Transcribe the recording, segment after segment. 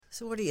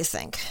So what do you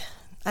think?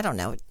 I don't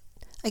know.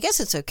 I guess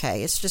it's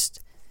okay. It's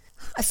just,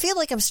 I feel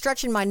like I'm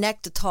stretching my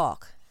neck to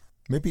talk.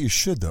 Maybe you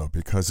should, though,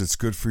 because it's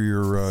good for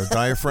your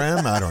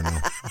diaphragm. I don't know.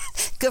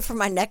 Good for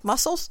my neck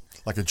muscles?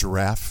 Like a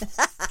giraffe?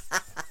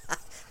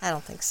 I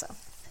don't think so.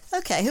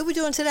 Okay, who are we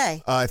doing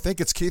today? I think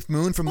it's Keith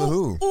Moon from The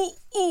Who.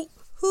 Who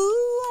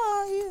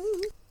are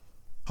you?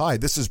 Hi,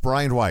 this is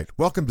Brian White.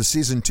 Welcome to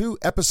Season 2,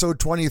 Episode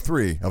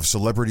 23 of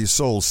Celebrity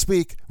Souls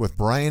Speak with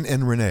Brian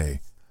and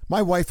Renee.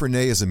 My wife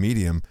Renee is a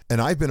medium,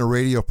 and I've been a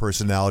radio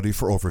personality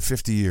for over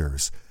 50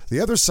 years. The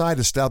other side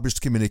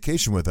established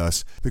communication with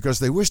us because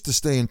they wish to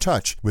stay in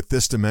touch with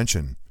this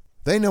dimension.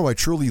 They know I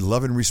truly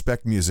love and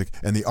respect music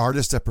and the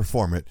artists that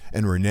perform it,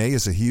 and Renee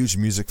is a huge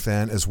music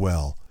fan as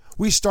well.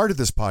 We started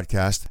this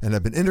podcast and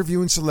have been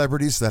interviewing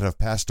celebrities that have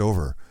passed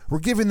over. We're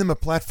giving them a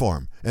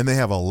platform, and they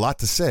have a lot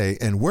to say,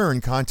 and we're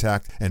in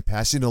contact and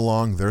passing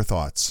along their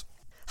thoughts.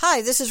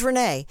 Hi, this is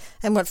Renee,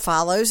 and what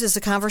follows is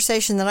a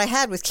conversation that I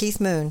had with Keith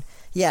Moon.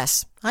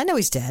 Yes, I know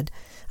he's dead.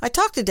 I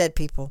talk to dead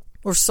people,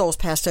 or souls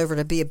passed over,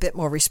 to be a bit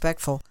more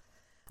respectful.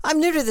 I'm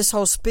new to this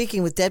whole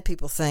speaking with dead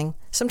people thing.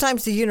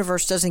 Sometimes the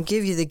universe doesn't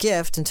give you the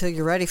gift until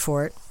you're ready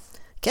for it.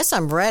 Guess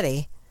I'm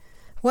ready.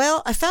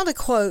 Well, I found a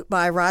quote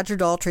by Roger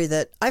Daltrey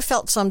that I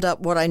felt summed up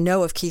what I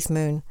know of Keith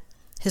Moon.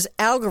 His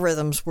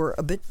algorithms were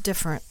a bit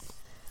different.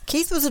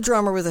 Keith was a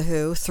drummer with The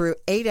Who through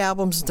 8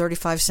 albums and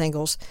 35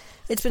 singles.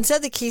 It's been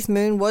said that Keith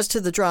Moon was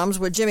to the drums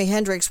what Jimi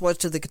Hendrix was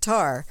to the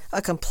guitar,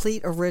 a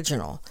complete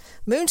original.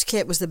 Moon's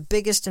kit was the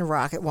biggest in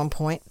rock at one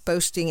point,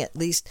 boasting at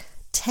least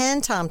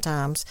 10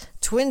 tom-toms,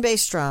 twin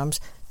bass drums,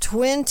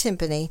 twin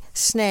timpani,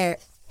 snare,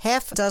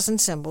 half a dozen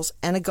cymbals,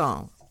 and a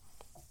gong.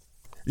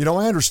 You know,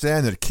 I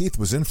understand that Keith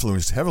was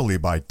influenced heavily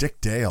by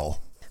Dick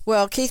Dale.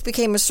 Well, Keith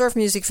became a surf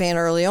music fan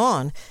early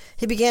on.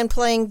 He began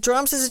playing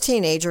drums as a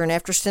teenager, and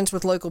after stints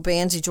with local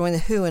bands, he joined The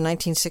Who in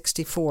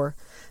 1964.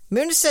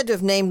 Moon is said to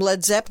have named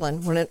Led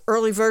Zeppelin when an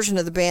early version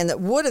of the band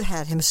that would have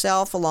had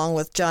himself, along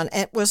with John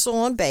Entwistle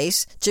on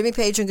bass, Jimmy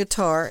Page on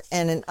guitar,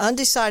 and an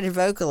undecided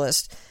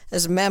vocalist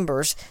as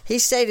members, he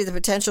stated the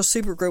potential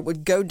supergroup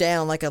would go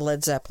down like a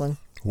Led Zeppelin.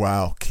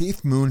 Wow,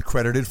 Keith Moon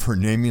credited for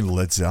naming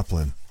Led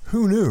Zeppelin.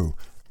 Who knew?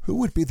 Who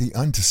would be the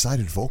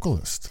undecided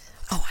vocalist?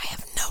 Oh, I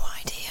have no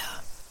idea.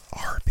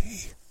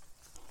 RB.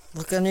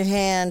 Look on your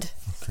hand.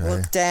 Okay.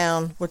 Look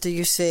down. What do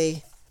you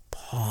see?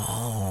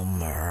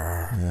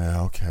 Palmer.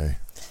 Yeah, okay.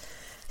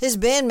 His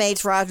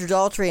bandmates, Roger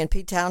Daltrey and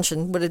Pete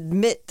Townshend, would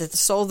admit that the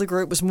soul of the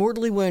group was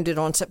mortally wounded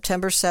on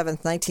September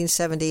 7th,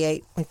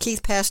 1978, when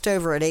Keith passed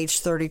over at age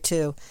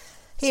 32.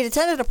 He had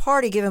attended a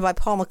party given by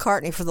Paul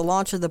McCartney for the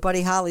launch of the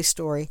Buddy Holly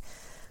story.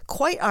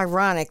 Quite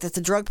ironic that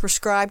the drug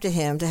prescribed to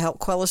him to help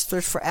quell his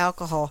thirst for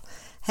alcohol,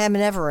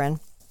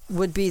 Hamineverin,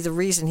 would be the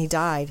reason he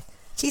died.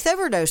 Keith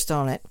overdosed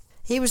on it.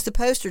 He was the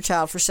poster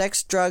child for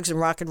sex, drugs, and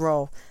rock and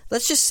roll.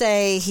 Let's just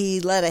say he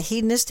led a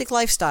hedonistic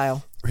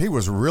lifestyle. He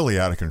was really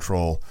out of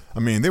control. I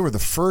mean, they were the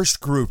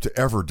first group to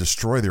ever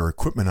destroy their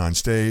equipment on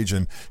stage,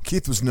 and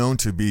Keith was known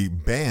to be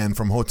banned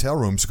from hotel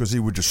rooms because he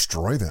would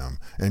destroy them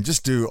and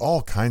just do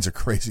all kinds of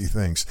crazy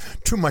things.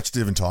 Too much to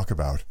even talk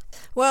about.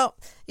 Well,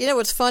 you know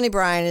what's funny,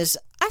 Brian, is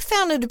I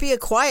found him to be a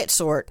quiet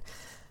sort.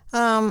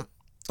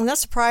 And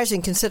that's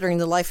surprising considering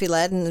the life he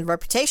led and the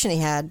reputation he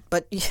had.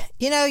 But,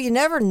 you know, you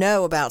never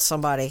know about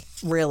somebody,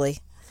 really.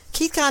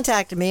 Keith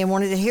contacted me and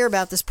wanted to hear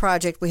about this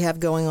project we have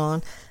going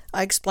on.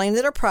 I explained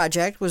that our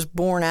project was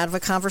born out of a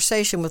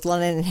conversation with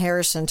Lennon and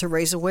Harrison to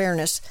raise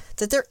awareness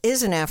that there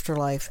is an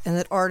afterlife and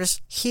that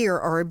artists here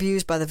are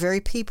abused by the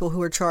very people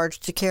who are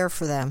charged to care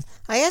for them.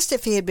 I asked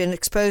if he had been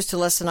exposed to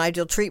less than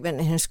ideal treatment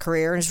in his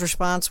career, and his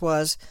response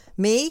was,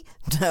 "Me?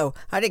 No,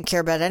 I didn't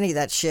care about any of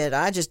that shit.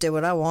 I just did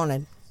what I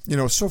wanted." You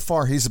know, so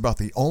far he's about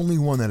the only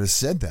one that has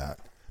said that.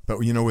 But,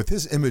 you know, with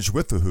his image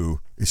with The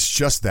Who, it's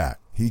just that.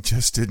 He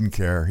just didn't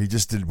care. He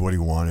just did what he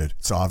wanted.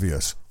 It's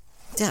obvious.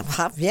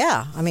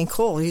 Yeah. I mean,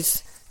 cool.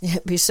 He's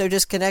so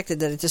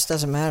disconnected that it just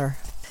doesn't matter.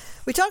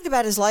 We talked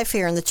about his life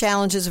here and the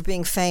challenges of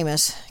being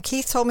famous.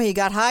 Keith told me he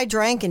got high,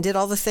 drank, and did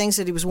all the things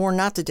that he was warned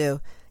not to do.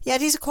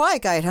 Yet he's a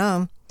quiet guy at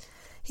home.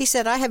 He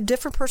said, "I have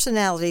different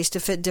personalities to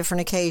fit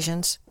different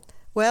occasions."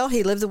 Well,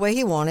 he lived the way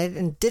he wanted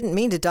and didn't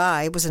mean to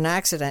die. It was an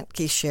accident,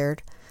 Keith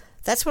shared.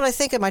 That's what I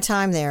think of my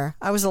time there.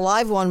 I was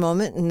alive one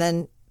moment and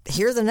then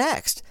here the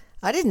next.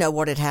 I didn't know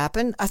what had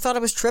happened. I thought I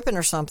was tripping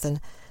or something.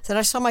 Then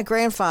I saw my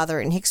grandfather,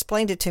 and he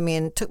explained it to me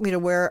and took me to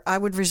where I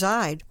would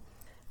reside.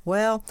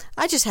 Well,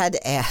 I just had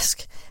to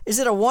ask, is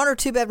it a 1 or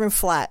 2 bedroom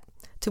flat?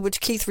 To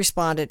which Keith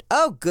responded,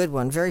 "Oh, good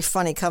one. Very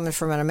funny coming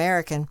from an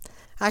American."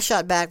 I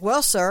shot back,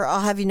 "Well, sir,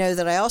 I'll have you know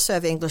that I also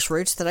have English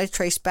roots that I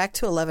trace back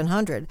to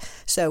 1100.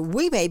 So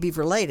we may be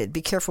related.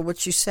 Be careful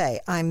what you say.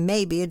 I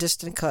may be a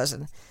distant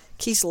cousin."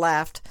 Keith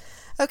laughed.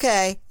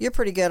 "Okay, you're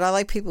pretty good. I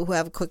like people who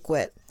have a quick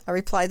wit." I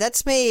replied,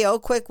 "That's me, oh,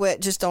 quick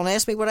wit. Just don't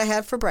ask me what I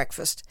had for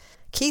breakfast."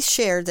 Keith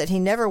shared that he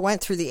never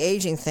went through the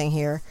aging thing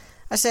here.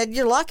 I said,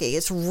 "You're lucky.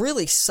 It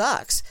really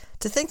sucks.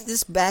 To think that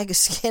this bag of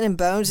skin and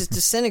bones is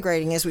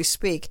disintegrating as we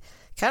speak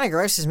kind of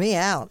grosses me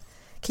out."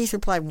 Keith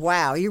replied,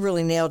 "Wow, you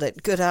really nailed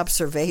it. Good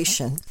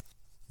observation."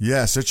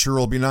 Yes, it sure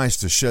will be nice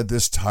to shed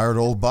this tired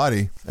old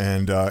body.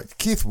 And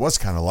Keith was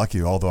kind of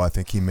lucky, although I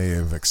think he may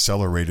have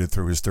accelerated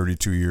through his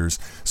 32 years.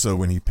 So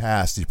when he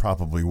passed, he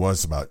probably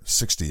was about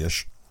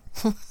 60-ish.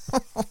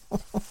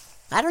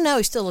 I don't know.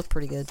 He still looked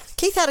pretty good.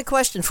 Keith had a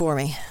question for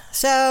me.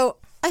 So,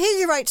 I hear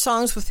you write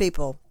songs with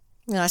people.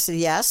 And I said,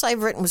 yes,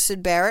 I've written with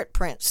Syd Barrett,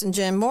 Prince, and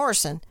Jim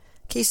Morrison.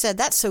 Keith said,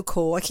 that's so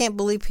cool. I can't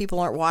believe people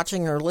aren't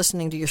watching or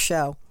listening to your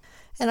show.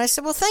 And I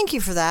said, well, thank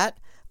you for that.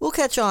 We'll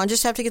catch on.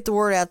 Just have to get the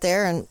word out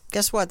there. And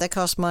guess what? That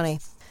costs money.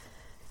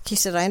 He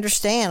said, I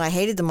understand. I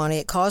hated the money.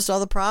 It caused all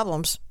the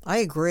problems. I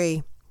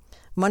agree.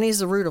 Money is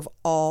the root of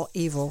all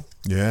evil.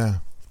 Yeah.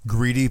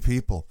 Greedy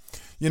people.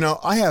 You know,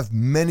 I have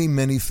many,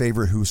 many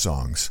favorite Who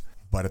songs.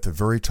 But at the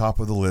very top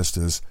of the list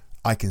is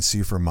I Can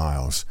See for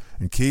Miles.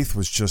 And Keith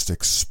was just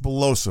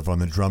explosive on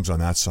the drums on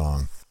that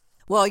song.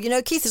 Well, you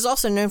know, Keith is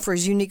also known for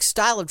his unique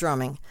style of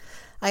drumming.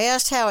 I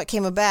asked how it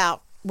came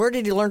about. Where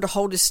did he learn to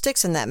hold his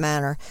sticks in that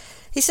manner?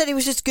 He said he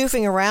was just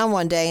goofing around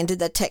one day and did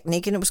that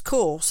technique, and it was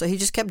cool, so he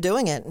just kept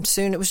doing it, and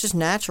soon it was just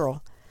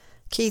natural.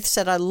 Keith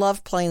said, I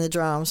loved playing the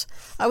drums.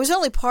 I was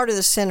only part of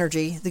the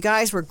synergy. The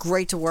guys were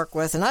great to work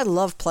with, and I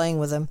loved playing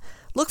with them.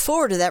 Look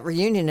forward to that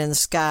reunion in the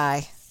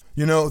sky.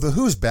 You know, the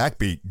Who's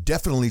backbeat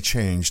definitely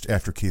changed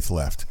after Keith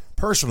left.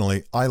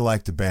 Personally, I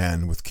liked the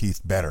band with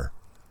Keith better.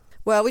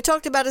 Well, we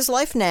talked about his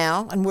life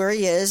now and where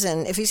he is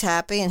and if he's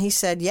happy, and he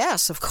said,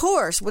 yes, of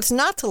course. What's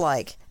not to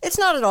like? It's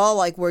not at all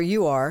like where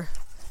you are.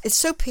 It's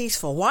so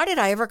peaceful. Why did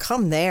I ever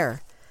come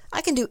there?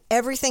 I can do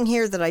everything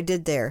here that I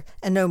did there.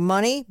 And no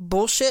money,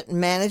 bullshit,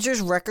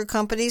 managers, record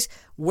companies,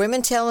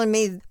 women telling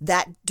me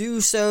that do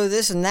so,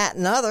 this and that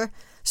and other.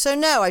 So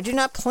no, I do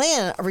not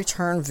plan a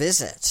return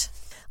visit.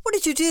 What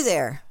did you do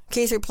there?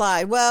 Keith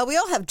replied, well, we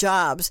all have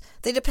jobs.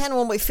 They depend on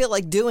what we feel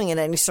like doing at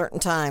any certain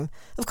time.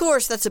 Of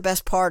course, that's the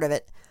best part of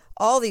it.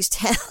 All these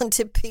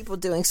talented people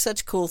doing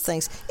such cool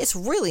things. It's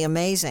really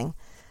amazing.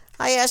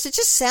 I asked, it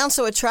just sounds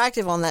so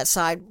attractive on that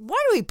side. Why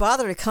do we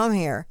bother to come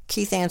here?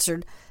 Keith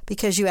answered,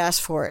 because you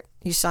asked for it.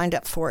 You signed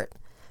up for it.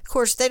 Of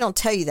course, they don't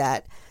tell you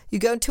that. You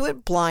go to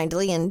it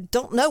blindly and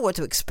don't know what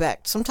to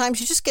expect.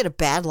 Sometimes you just get a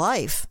bad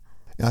life.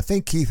 I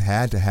think Keith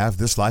had to have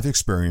this life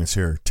experience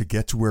here to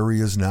get to where he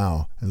is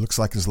now. It looks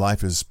like his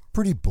life is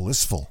pretty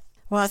blissful.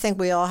 Well, I think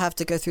we all have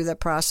to go through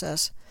that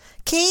process.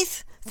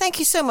 Keith, thank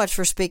you so much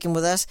for speaking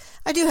with us.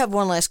 I do have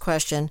one last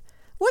question.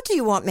 What do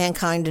you want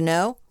mankind to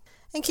know?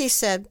 And Keith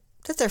said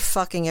that they're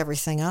fucking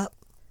everything up.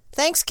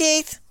 Thanks,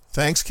 Keith.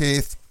 Thanks,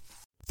 Keith.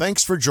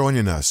 Thanks for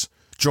joining us.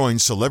 Join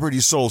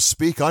Celebrity Souls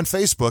Speak on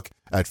Facebook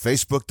at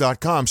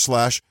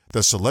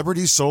facebook.com/The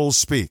Celebrity Souls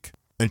Speak.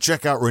 And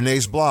check out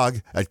Renee's blog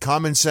at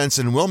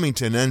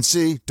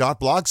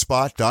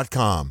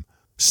commonsenseinwilmingtonnc.blogspot.com.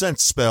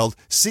 Sense spelled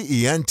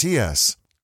CENTS.